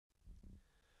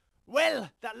Well,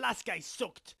 that last guy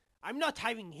sucked. I'm not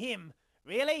hiring him.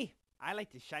 Really? I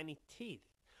like the shiny teeth.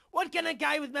 What can a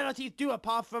guy with metal teeth do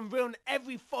apart from ruin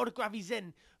every photograph he's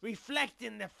in,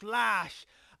 reflecting the flash?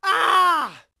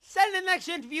 Ah! Send the next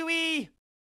interviewee!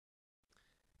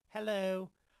 Hello.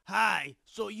 Hi,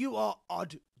 so you are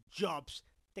Oddjobs.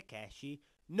 Takeshi.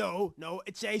 No,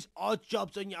 it says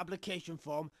Oddjobs on your application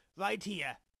form, right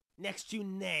here, next to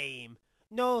name.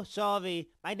 No, sorry,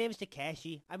 my name's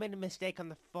Takeshi. I made a mistake on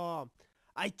the form.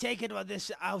 I take it what this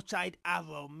outside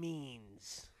arrow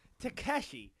means.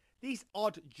 Takeshi, these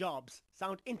odd jobs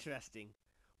sound interesting.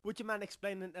 Would you mind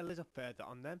explaining a little further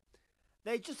on them?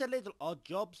 They're just a little odd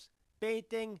jobs.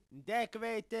 Painting,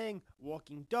 decorating,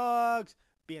 walking dogs,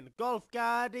 being a golf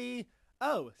caddy.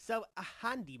 Oh, so a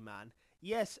handyman.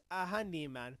 Yes, a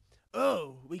handyman.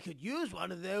 Oh, we could use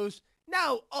one of those.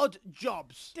 Now, odd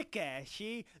jobs.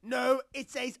 Takeshi. No, it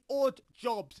says odd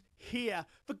jobs here.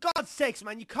 For God's sakes,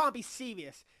 man, you can't be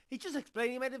serious. He just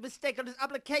explained he made a mistake on his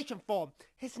application form.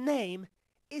 His name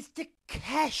is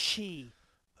Takeshi.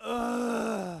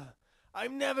 Ugh.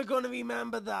 I'm never gonna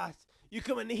remember that. You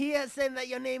come in here saying that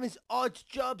your name is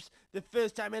Oddjobs. The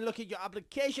first time I looked at your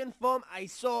application form, I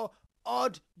saw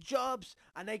Oddjobs,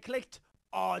 and I clicked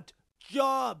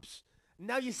Oddjobs.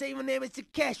 Now you say my name is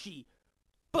Takeshi.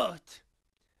 But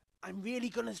I'm really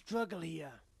gonna struggle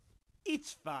here.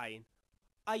 It's fine.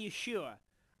 Are you sure?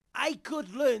 I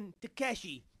could learn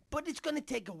Takeshi, but it's gonna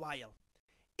take a while.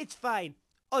 It's fine.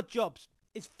 Oddjobs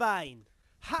is fine.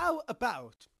 How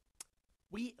about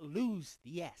we lose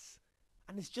the S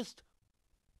and it's just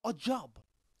odd job?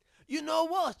 You know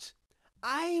what?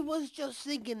 I was just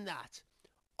thinking that.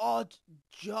 Odd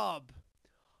job.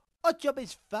 Odd job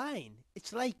is fine.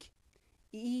 It's like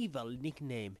evil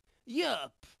nickname.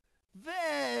 Yup.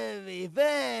 Very,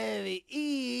 very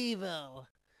evil.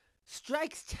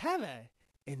 Strikes terror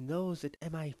in those at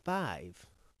MI5.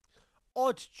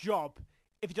 Odd job,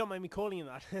 if you don't mind me calling you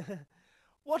that.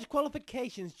 What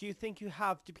qualifications do you think you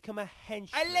have to become a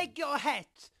henchman? I like your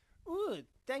hat. Ooh,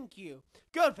 thank you.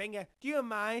 Goldfinger, do you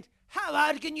mind? How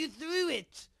hard can you throw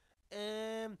it?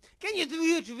 Can you throw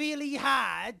it really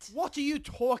hard? What are you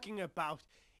talking about?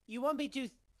 You want me to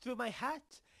throw my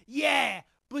hat? Yeah,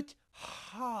 but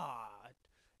hard.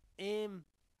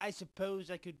 I suppose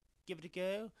I could give it a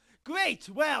go. Great,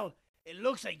 well, it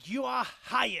looks like you are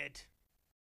hired.